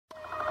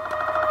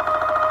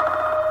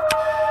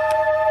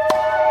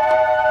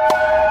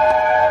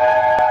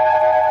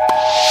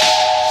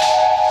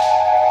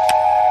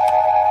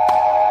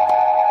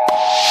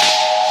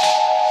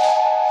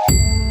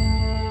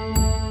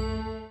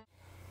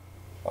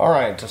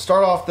Alright, to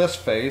start off this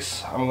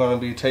face, I'm going to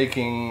be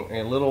taking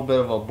a little bit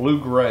of a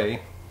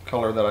blue-gray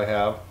color that I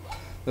have.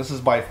 This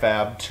is by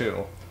Fab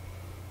 2.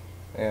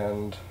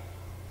 And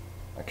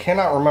I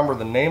cannot remember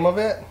the name of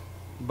it,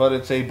 but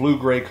it's a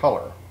blue-gray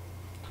color.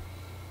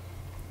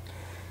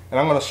 And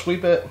I'm going to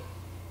sweep it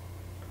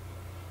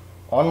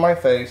on my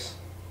face.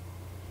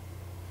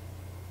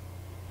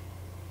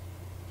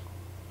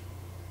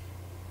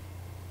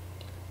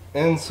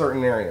 In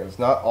certain areas,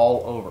 not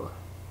all over.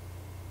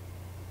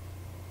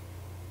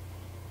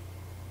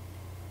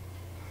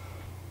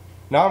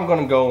 Now I'm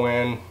going to go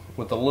in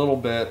with a little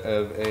bit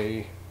of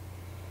a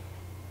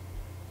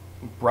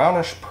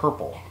brownish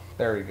purple.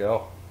 There you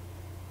go.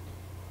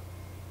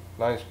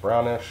 Nice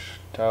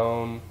brownish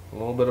tone. A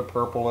little bit of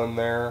purple in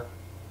there.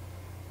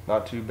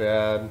 Not too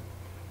bad.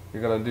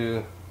 You're going to do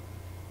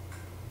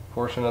a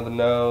portion of the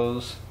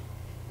nose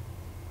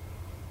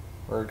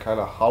where it kind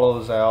of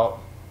hollows out.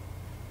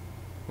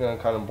 You're going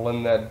to kind of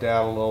blend that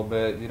down a little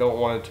bit. You don't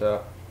want it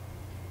to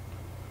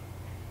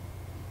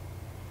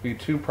be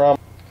too prominent.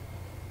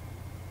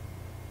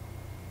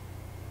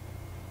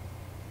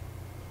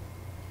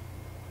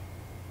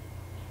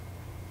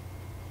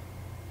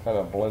 Kind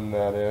of blend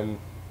that in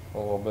a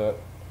little bit.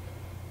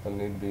 Doesn't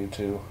need to be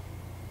too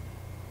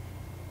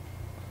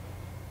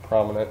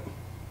prominent.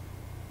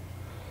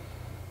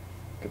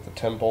 Get the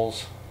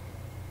temples.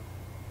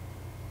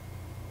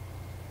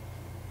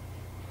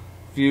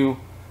 If you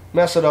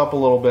mess it up a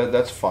little bit,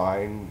 that's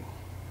fine.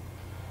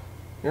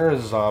 You're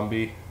a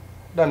zombie.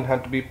 It doesn't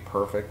have to be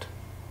perfect.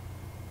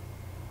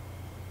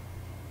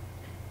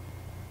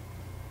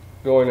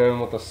 Going in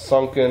with a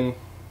sunken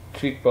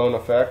cheekbone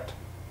effect.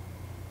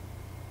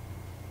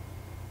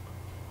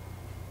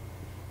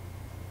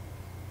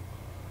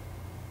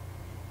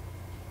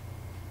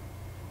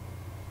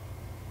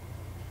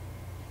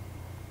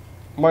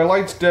 My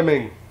light's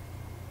dimming.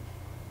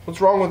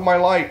 What's wrong with my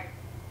light?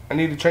 I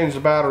need to change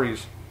the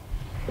batteries.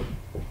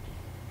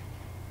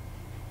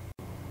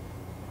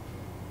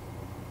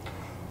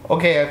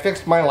 Okay, I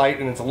fixed my light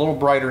and it's a little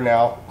brighter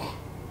now.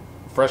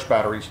 Fresh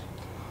batteries.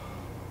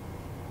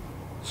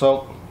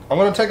 So I'm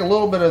going to take a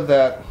little bit of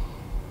that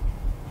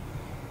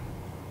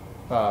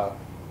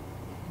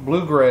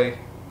blue-gray.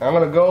 I'm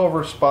going to go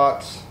over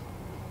spots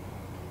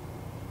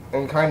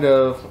and kind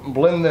of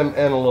blend them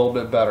in a little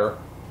bit better,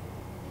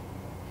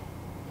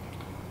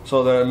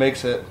 so that it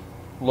makes it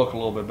look a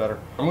little bit better.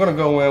 I'm going to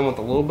go in with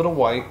a little bit of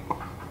white,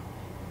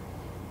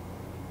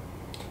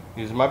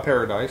 using my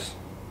Paradise,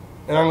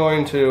 and I'm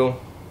going to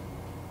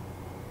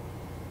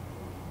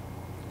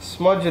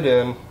smudge it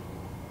in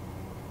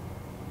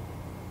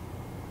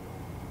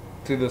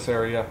to this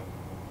area,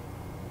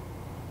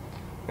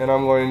 and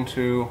I'm going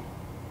to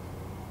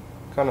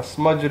kind of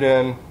smudge it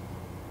in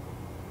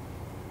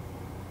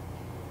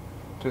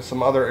to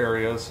some other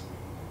areas.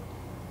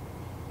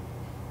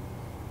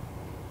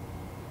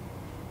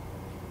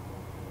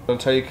 I'm going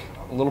to take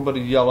a little bit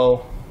of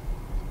yellow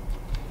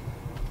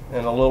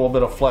and a little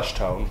bit of flesh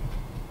tone.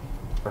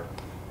 I'm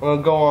going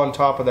to go on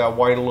top of that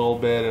white a little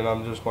bit, and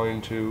I'm just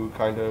going to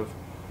kind of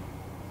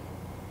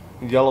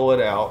yellow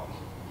it out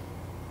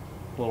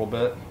a little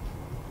bit.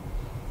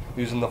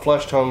 Using the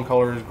flesh tone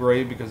color is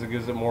great because it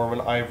gives it more of an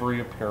ivory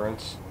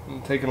appearance.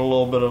 I'm taking a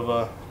little bit of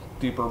a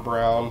deeper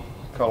brown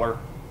color.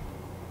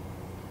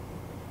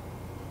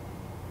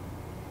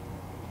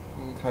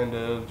 And kind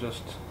of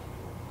just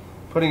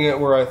putting it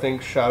where I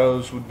think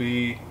shadows would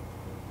be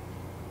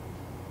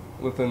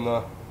within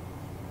the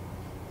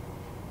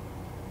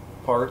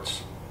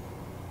parts.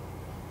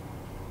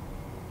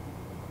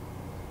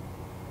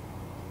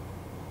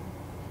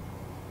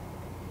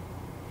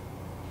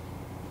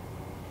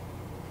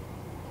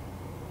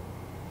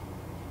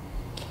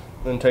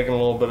 Then taking a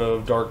little bit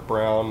of dark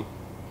brown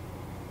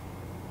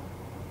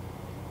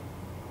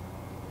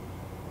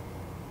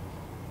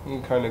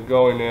and kind of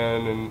going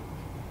in and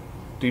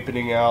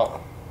deepening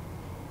out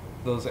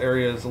those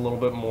areas a little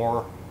bit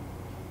more.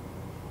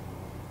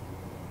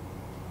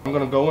 I'm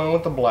going to go in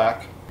with the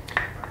black,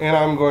 and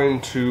I'm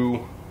going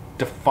to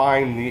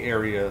define the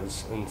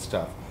areas and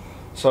stuff.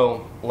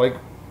 So like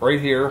right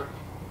here,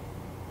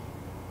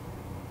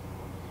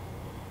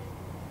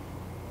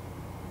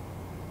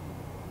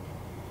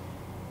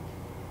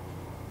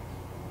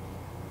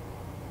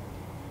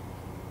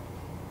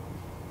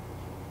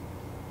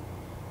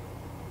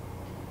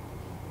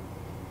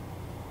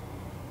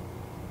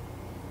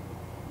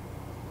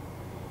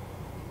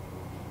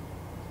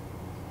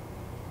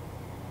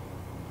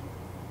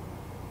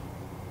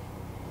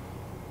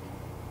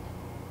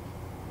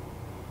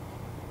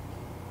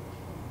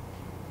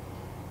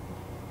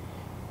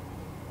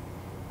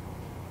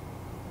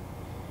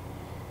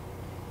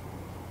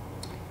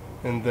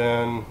 and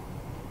then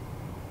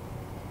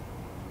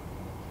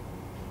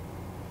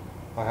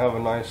I have a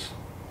nice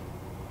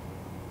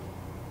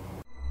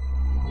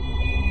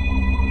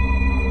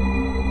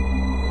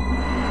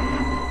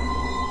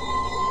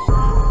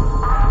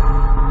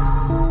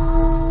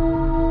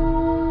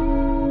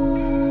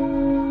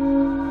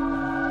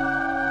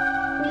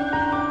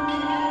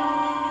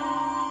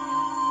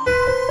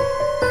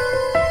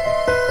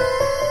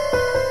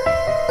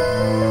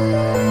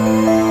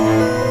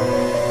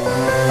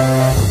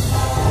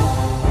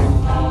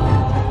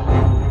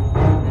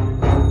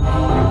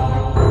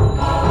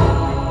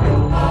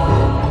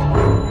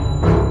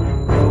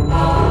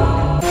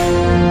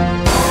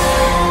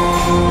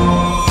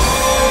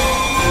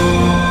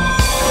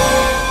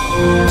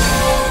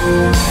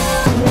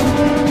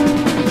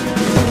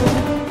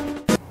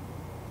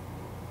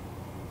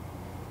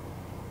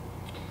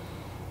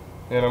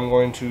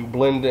going to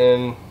blend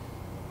in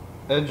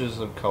edges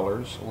of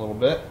colors a little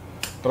bit,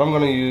 but I'm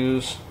going to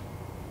use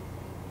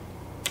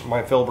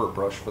my filbert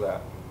brush for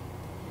that.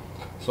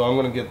 So I'm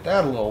going to get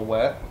that a little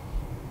wet.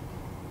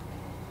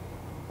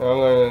 And I'm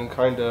going to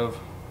kind of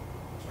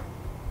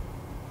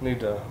need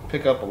to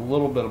pick up a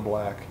little bit of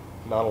black,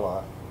 not a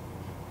lot,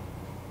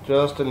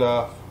 just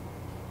enough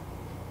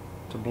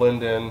to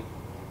blend in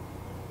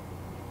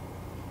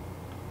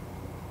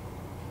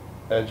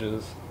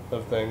edges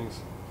of things.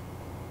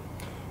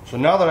 So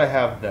now that I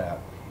have that,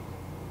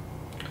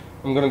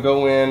 I'm going to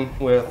go in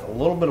with a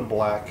little bit of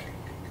black,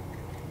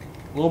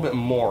 a little bit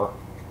more.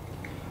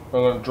 I'm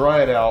going to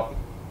dry it out,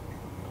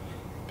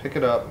 pick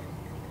it up,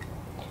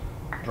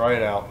 dry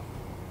it out.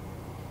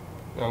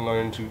 I'm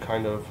going to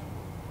kind of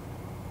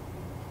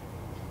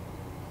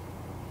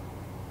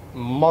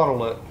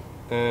model it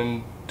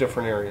in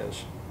different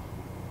areas.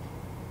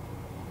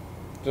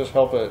 Just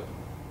help it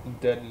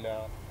deaden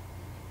out.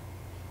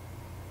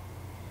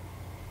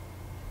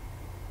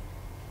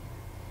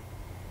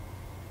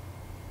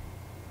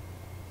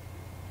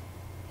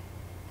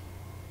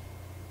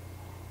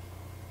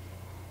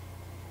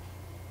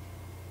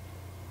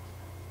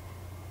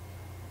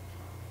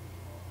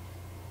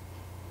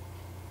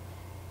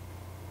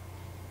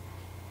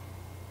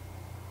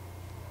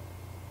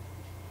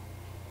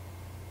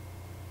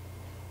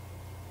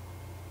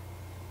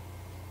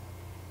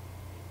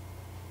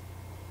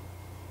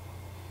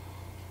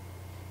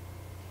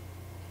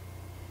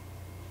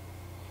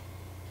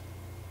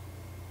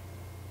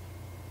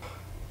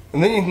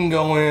 And then you can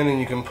go in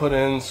and you can put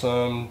in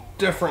some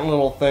different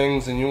little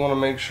things, and you want to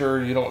make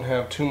sure you don't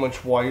have too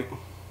much white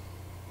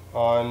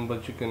on,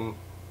 but you can,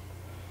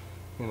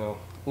 you know,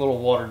 a little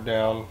watered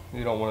down.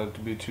 You don't want it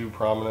to be too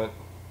prominent.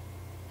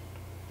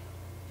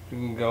 You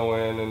can go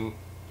in and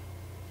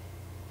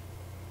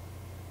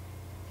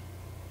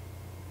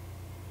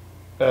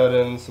add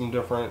in some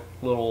different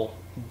little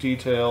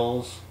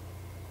details.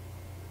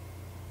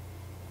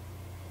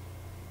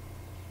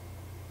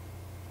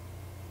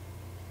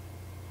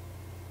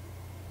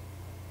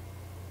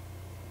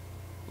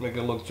 Make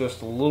it look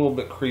just a little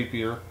bit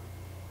creepier.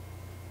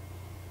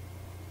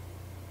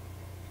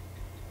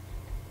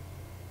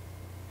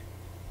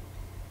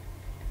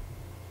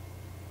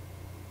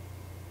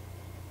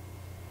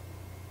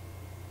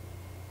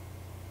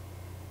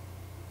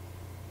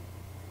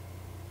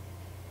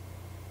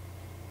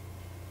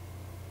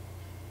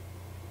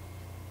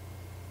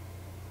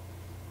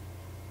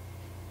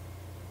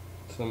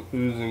 Some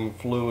oozing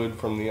fluid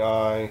from the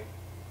eye.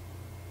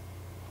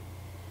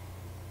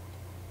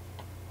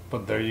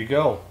 But there you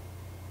go.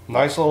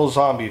 Nice little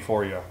zombie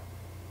for you.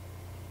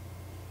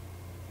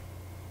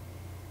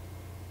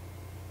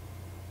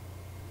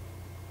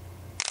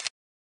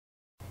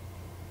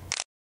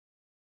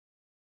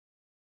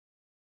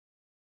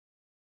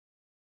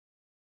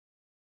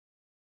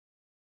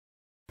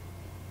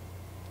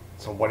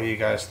 So what do you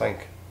guys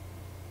think?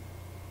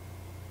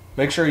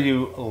 Make sure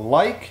you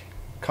like,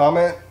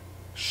 comment,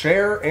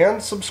 share,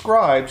 and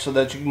subscribe so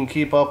that you can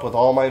keep up with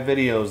all my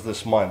videos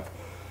this month.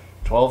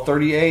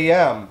 12:30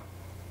 a.m.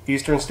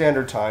 Eastern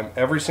Standard Time.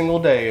 Every single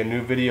day a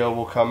new video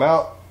will come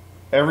out,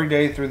 every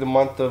day through the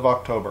month of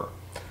October.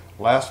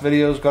 Last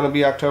video is going to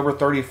be October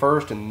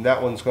 31st, and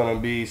that one's going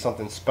to be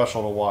something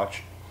special to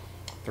watch.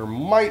 There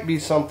might be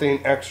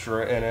something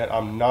extra in it,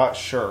 I'm not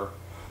sure.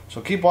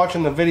 So keep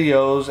watching the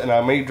videos, and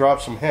I may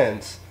drop some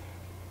hints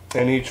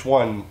in each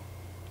one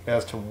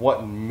as to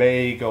what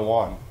may go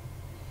on.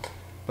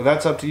 But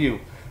that's up to you.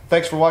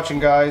 Thanks for watching,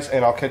 guys,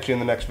 and I'll catch you in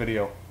the next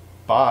video.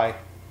 Bye.